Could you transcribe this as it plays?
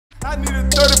need a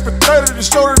 30 for 30 to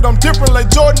show that I'm different like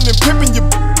Jordan and Pippen.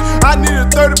 I need a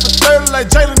 30 for 30 like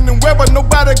Jalen and Webber.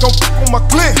 Nobody gon' fuck on my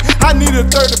clip. I need a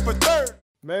 30 for 30.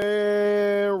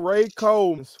 Man, Ray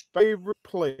Coleman's favorite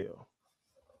player,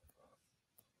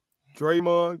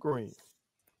 Draymond Green,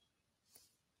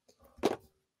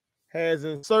 has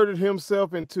inserted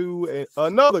himself into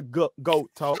another GOAT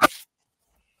talk.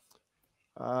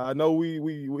 I know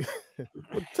we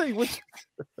tell you what.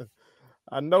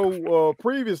 I know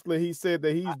previously he said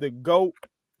that he's the GOAT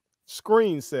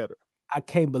screen setter. I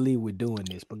can't believe we're doing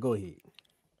this, but go ahead.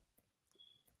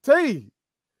 T,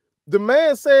 the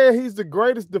man said he's the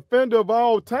greatest defender of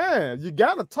all time. You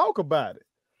got to talk about it.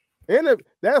 And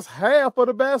that's half of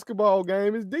the basketball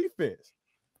game is defense.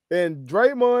 And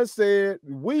Draymond said,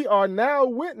 we are now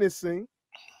witnessing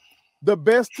the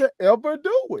best to ever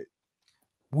do it.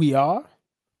 We are?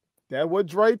 That's what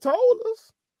Dre told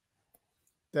us.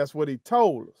 That's what he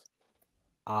told us.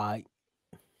 All right.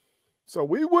 So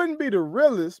we wouldn't be the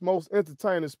realest, most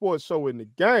entertaining sports show in the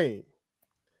game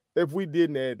if we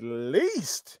didn't at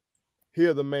least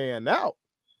hear the man out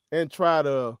and try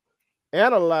to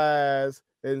analyze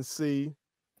and see,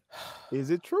 is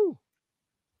it true?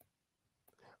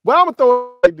 Well, I'm going to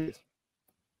throw it like this.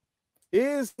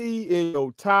 Is he in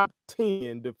your top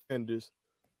 10 defenders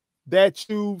that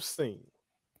you've seen?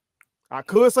 I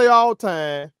could say all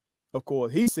time. Of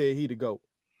course, he said he the GOAT.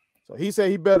 So he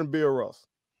said he better than Bill Russell.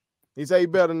 He said he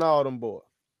better than all them boys.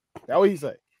 That's what he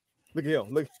say. Look at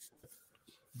him. Look.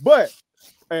 But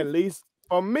at least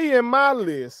for me and my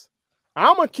list,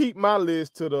 I'm going to keep my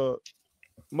list to the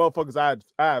motherfuckers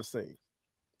I've seen.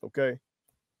 Okay?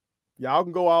 Y'all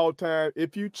can go all time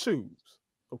if you choose.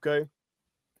 Okay?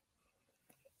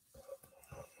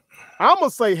 I'm going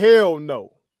to say hell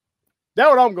no. That's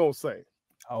what I'm going to say.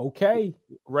 Okay.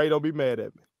 Ray, don't be mad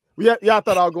at me. Y'all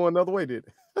thought I was going another way, did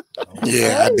it?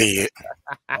 Yeah, I did.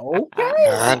 Okay.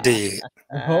 I did.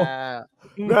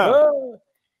 Now,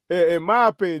 in my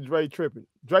opinion, Dre tripping.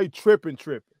 Dre tripping.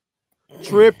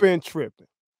 Dre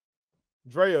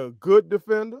a good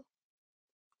defender.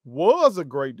 Was a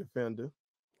great defender.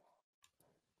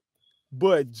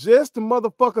 But just the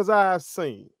motherfuckers I've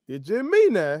seen. It's just me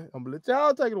now. I'm gonna let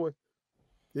y'all take it away.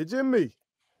 It's just me.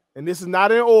 And this is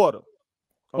not in order.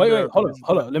 Wait, hold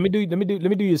on. Let me do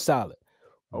you a solid.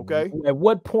 Okay. At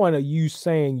what point are you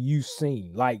saying you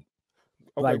seen? Like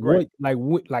great.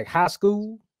 what? Like high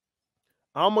school?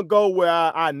 I'm gonna go where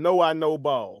I know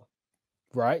ball.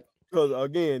 Right. Because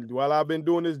again, while I've been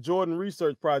doing this Jordan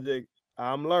research project,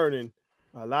 I'm learning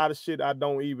a lot of shit I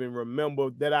don't even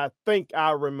remember that I think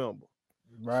I remember.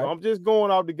 Right. So I'm just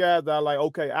going off the guys that I like,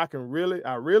 okay, I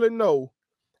really know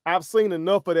I've seen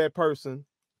enough of that person,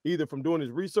 either from doing this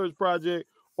research project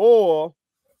or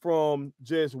from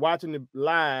just watching it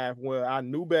live where I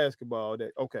knew basketball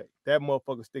that, okay, that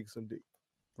motherfucker sticks some deep.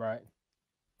 Right.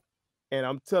 And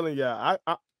I'm telling y'all,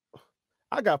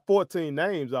 I got 14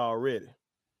 names already.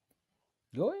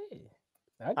 Go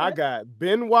ahead. I got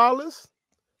Ben Wallace,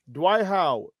 Dwight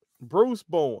Howard, Bruce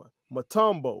Bowen,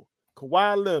 Mutombo,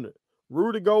 Kawhi Leonard,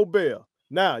 Rudy Gobert.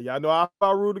 Now, y'all know I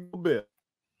about Rudy Gobert.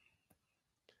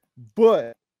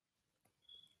 But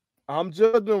I'm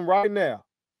judging them right now.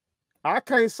 I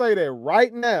can't say that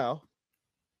right now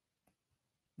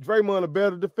Draymond a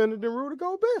better defender than Rudy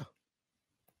Gobert.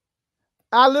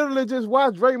 I literally just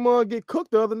watched Draymond get cooked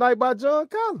the other night by John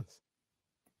Collins.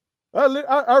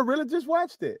 I really just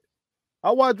watched it.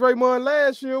 I watched Draymond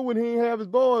last year when he didn't have his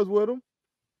boys with him.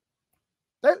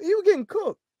 He was getting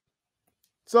cooked.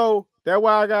 So that's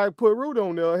why I got to put Rudy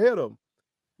on there ahead of him.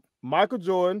 Michael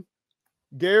Jordan,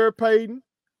 Gary Payton,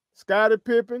 Scottie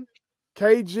Pippen,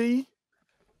 KG,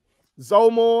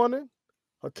 Zoe Morning,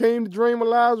 Hakeem the Dream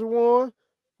Olajuwon,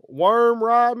 Worm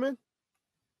Rodman,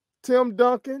 Tim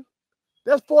Duncan.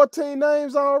 That's 14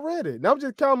 names already. Now I'm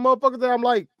just counting motherfuckers that I'm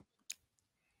like,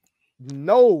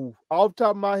 no, off the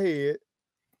top of my head.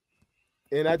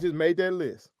 And I just made that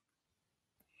list.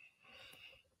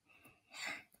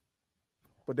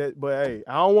 But hey,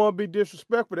 I don't want to be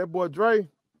disrespectful. That boy Dre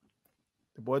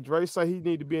say he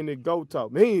need to be in the GOAT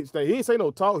talk. He ain't say no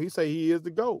talk. He say he is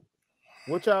the GOAT.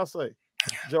 What y'all say?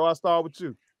 Joe, I start with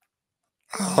you.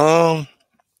 Well,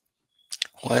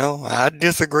 I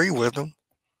disagree with him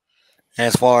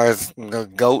as far as the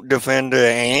GOAT defender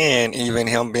and even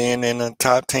him being in the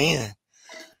top 10.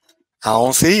 I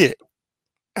don't see it.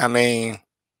 I mean,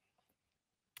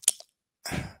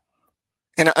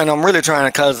 and I'm really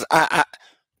trying to, because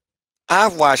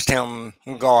I've watched him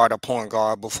guard a point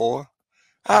guard before.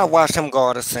 I've watched him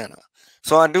guard a center.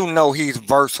 So I do know he's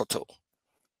versatile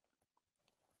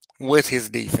with his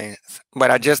defense.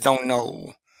 But I just don't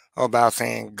know about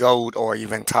saying GOAT or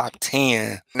even top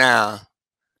 10. Now,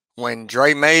 when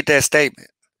Dre made that statement,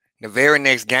 the very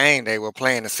next game they were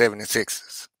playing the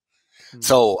 76ers.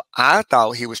 So I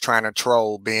thought he was trying to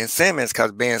troll Ben Simmons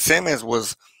because Ben Simmons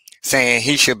was saying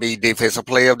he should be Defensive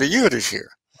Player of the Year this year.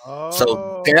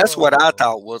 So that's what I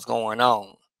thought was going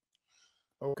on.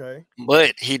 Okay.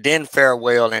 But he didn't fare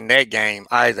well in that game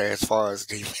either as far as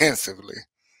defensively.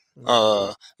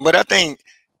 But I think,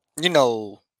 you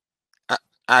know,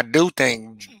 I do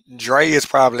think Dre is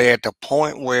probably at the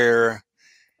point where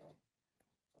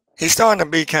he's starting to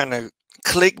be kind of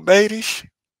clickbaitish.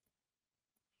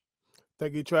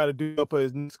 Think he tried to do up for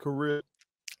his next career?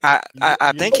 I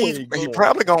think he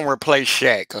probably gonna replace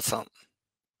Shaq or something.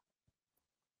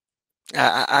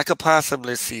 I could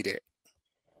possibly see that.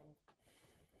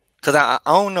 Cause I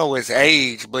don't know his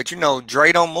age, but you know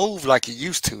Dre don't move like he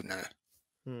used to now.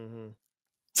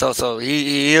 So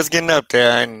he is getting up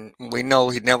there, and we know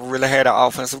he never really had an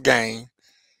offensive game.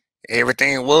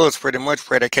 Everything was pretty much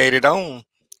predicated on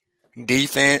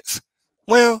defense.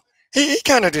 Well, he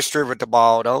kind of distributed the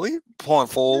ball though. He point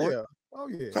forward. Yeah. Oh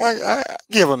yeah. I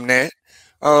give him that.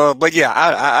 But yeah,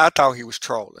 I thought he was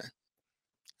trolling.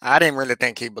 I didn't really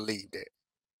think he believed it.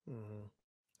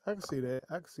 I can see that.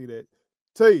 I can see that.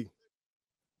 Tell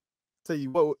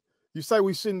you what, you say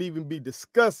we shouldn't even be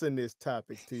discussing this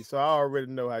topic, T. So I already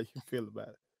know how you feel about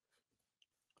it.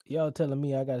 Y'all telling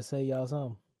me I gotta say y'all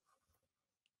something?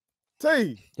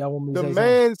 T, y'all want me to the say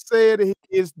man something? said he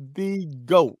is the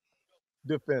GOAT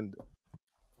defender.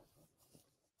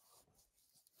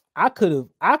 I could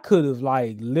have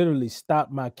like literally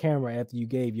stopped my camera after you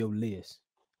gave your list,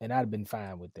 and I'd have been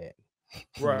fine with that.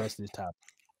 Right. The rest of this topic.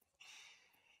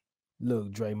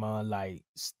 Look, Draymond, like,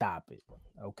 stop it,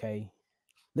 okay?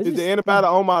 Is there anybody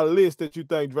on my list that you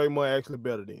think Draymond actually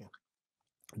better than?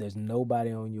 There's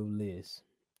nobody on your list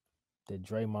that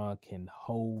Draymond can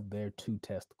hold their 2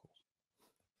 testicles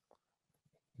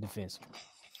defensively.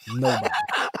 Nobody.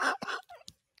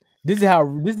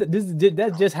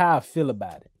 That's just how I feel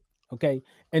about it. Okay.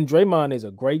 And Draymond is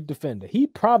a great defender. He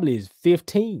probably is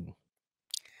 15.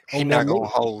 He's not gonna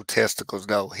hold testicles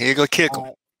though. He ain't gonna kick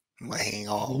him.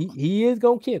 He is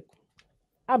gonna kick him.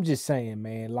 I'm just saying,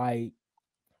 man, like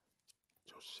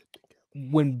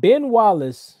when Ben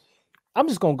Wallace, I'm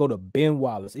just gonna go to Ben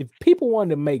Wallace. If people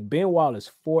wanted to make Ben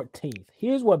Wallace 14th,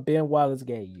 here's what Ben Wallace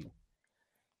gave you.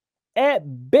 At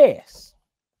best,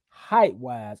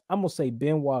 height-wise, I'm gonna say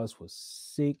Ben Wallace was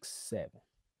 6'7".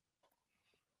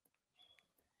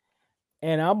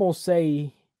 And I'm gonna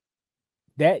say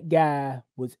that guy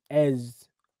was as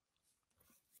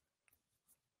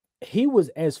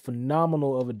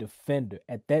phenomenal of a defender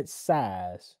at that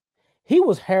size. He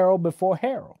was Harold before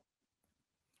Harold.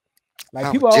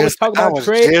 Like people always talk about Trez.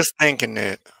 I was just thinking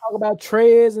that. Talk about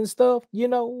Trez and stuff, you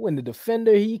know, when the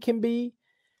defender he can be.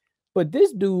 But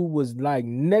this dude was like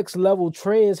next level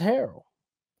Trez Harold.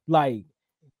 Like,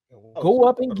 go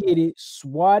up and get it,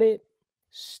 swat it,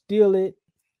 steal it,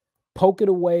 poke it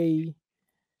away.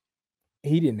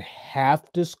 He didn't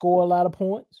have to score a lot of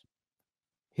points.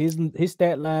 His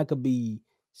stat line could be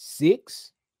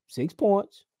 6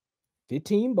 points,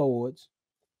 15 boards,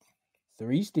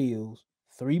 3 steals,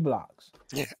 3 blocks.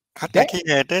 Yeah, I think he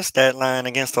had that stat line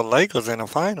against the Lakers in the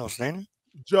finals, didn't he?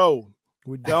 Joe,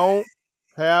 we don't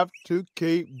have to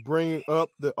keep bringing up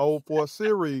the 04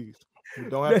 series. We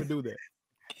don't have to do that.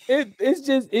 It's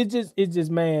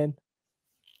just, man.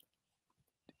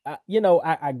 I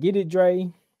get it,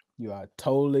 Dre. You are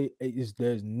totally.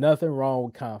 There's nothing wrong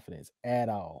with confidence at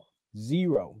all.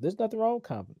 0. There's nothing wrong with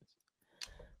confidence.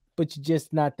 But you're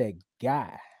just not that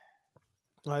guy.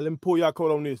 All right, let me pull y'all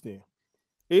code on this then.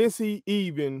 Is he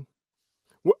even?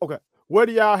 Okay, where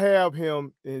do y'all have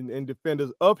him in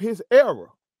defenders of his era?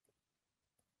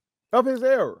 Of his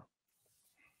era.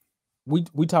 We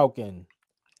talking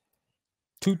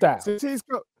 2000.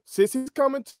 Since he's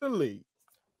coming to the league.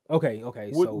 Okay.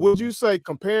 Would you say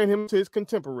comparing him to his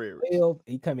contemporaries? 12,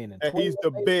 he come in 12. He's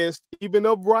the best, even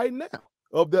of right now,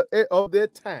 of their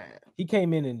time. He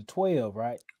came in 12,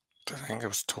 right? I think it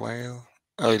was 12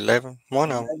 or 11.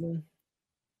 One of them.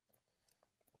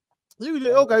 Just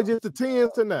the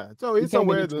 10s to 9. So he's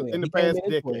somewhere in the past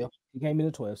decade. He came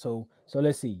in 12. So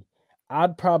let's see.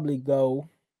 I'd probably go.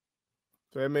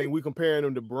 So I mean, we comparing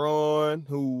him to Braun,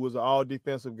 who was an all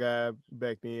defensive guy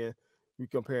back then. We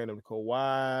comparing him to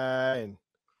Kawhi and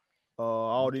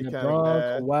all these kind of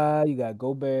guys. Kawhi, you got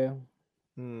Gobert.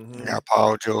 You got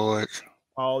Paul George.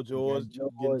 Paul George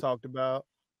getting talked about.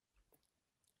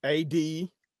 AD,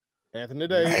 Anthony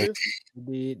Davis.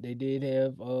 They did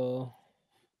have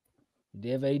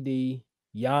AD,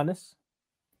 Giannis.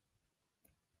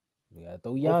 We gotta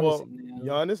throw Giannis in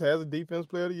there. Giannis has a defense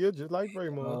player of the year just like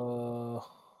Draymond.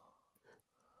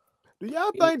 Do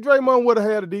y'all think Draymond would have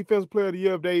had a defense player of the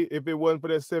year if it wasn't for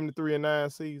that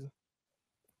 73-9 season?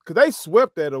 Because they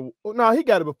swept that. No, he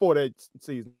got it before that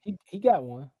season. He got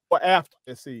one. Or after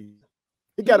that season.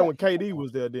 He got it when KD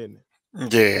was there, didn't he?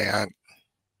 Yeah.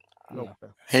 Okay.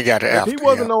 He got it after. If he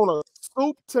wasn't on a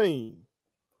soup team,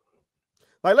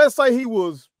 like let's say he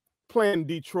was playing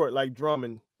Detroit like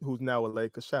Drummond, who's now a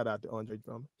Laker. Shout out to Andre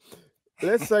Drummond.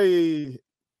 Let's say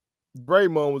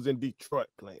Draymond was in Detroit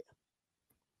playing.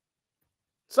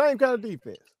 Same kind of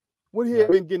defense. Would he have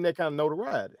been getting that kind of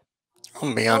notoriety? I'm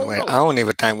gonna be honest with you. I don't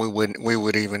even think we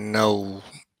would even know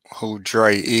who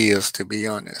Dre is, to be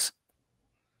honest.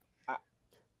 All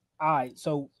right,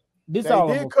 so this he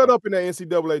did cut up in the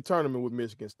NCAA tournament with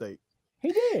Michigan State.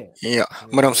 He did. Yeah,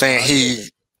 but I'm saying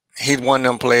he's one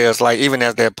of them players. Like even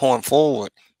as that point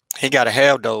forward, he got to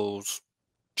have those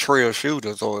trio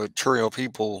shooters or trio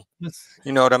people.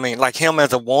 You know what I mean? Like him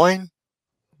as a one.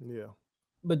 Yeah.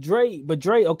 But Dre,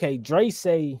 okay, Dre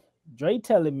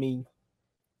telling me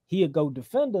he a go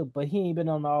defender, but he ain't been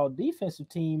on the all defensive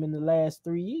team in the last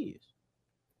 3 years.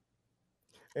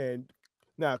 And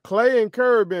now Clay and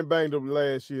Curry been banged up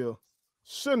last year.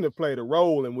 Shouldn't have played a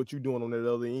role in what you're doing on that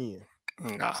other end.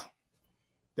 Nah.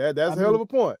 That's a hell of a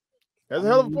point. That's a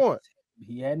hell of a point.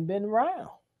 He hadn't been around.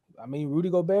 I mean, Rudy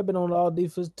Gobert been on the all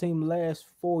defensive team the last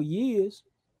 4 years.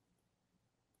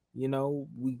 You know,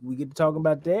 we get to talking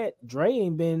about that. Dre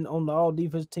ain't been on the all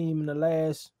defense team in the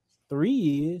last 3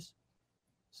 years.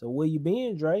 So where you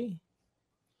been, Dre?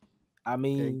 I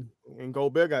mean, and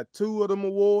Gobert got 2 of them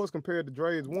awards compared to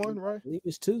Dre's 1, right? I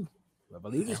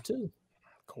believe it's 2.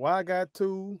 Kawhi got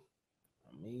 2.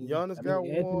 Giannis got 1.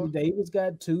 Anthony Davis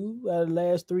got 2 out of the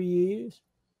last 3 years.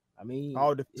 I mean,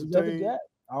 all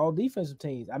defensive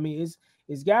teams. I mean,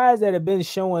 it's guys that have been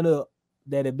showing up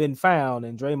that have been found,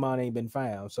 and Draymond ain't been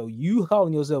found. So you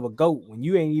calling yourself a GOAT when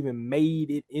you ain't even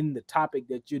made it in the topic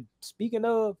that you're speaking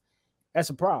of, that's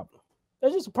a problem.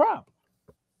 That's just a problem.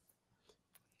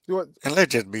 And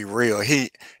let's just be real.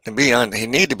 To be honest, he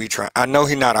need to be trying. I know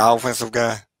he's not an offensive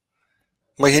guy,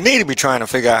 but he need to be trying to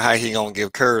figure out how he gonna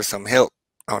give Curry some help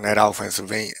on that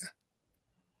offensive end.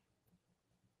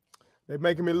 They're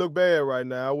making me look bad right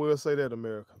now. I will say that,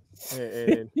 America.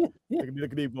 And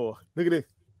look at these boys. Look at this.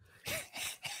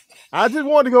 I just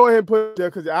wanted to go ahead and put it there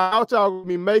because I thought y'all would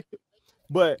be making.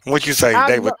 But what you say,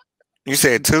 David? You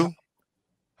said 2?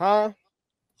 Huh?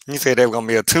 You said they were gonna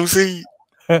be a 2 seed?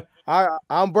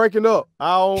 I'm breaking up.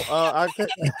 I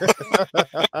can't.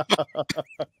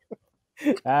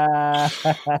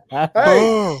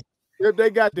 Hey, if they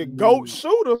got the GOAT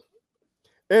shooter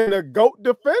and the GOAT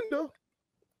defender,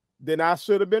 then I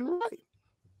should have been right.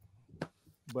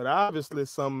 But obviously,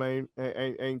 something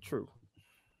ain't true.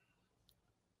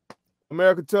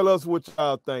 America, tell us what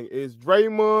y'all think. Is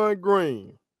Draymond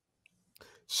Green,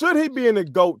 should he be in the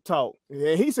GOAT talk?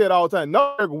 And he said all the time,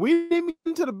 no, we didn't get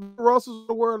into the Russells of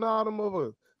the world and all them of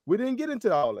us. We didn't get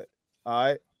into all that. All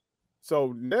right.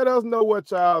 So let us know what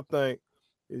y'all think.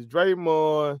 Is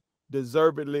Draymond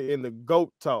deservedly in the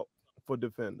GOAT talk for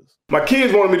defenders? My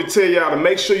kids wanted me to tell y'all to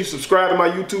make sure you subscribe to my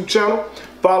YouTube channel.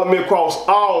 Follow me across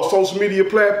all social media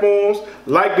platforms.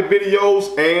 Like the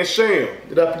videos and share them.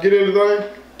 Did I forget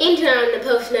anything? And turn on the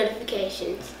post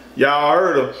notifications. Y'all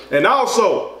heard them. And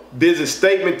also, visit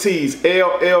StatementTees,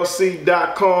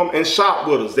 LLC.com and shop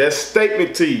with us. That's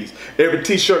Statement Tees. Every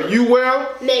t-shirt you wear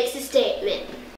makes a statement.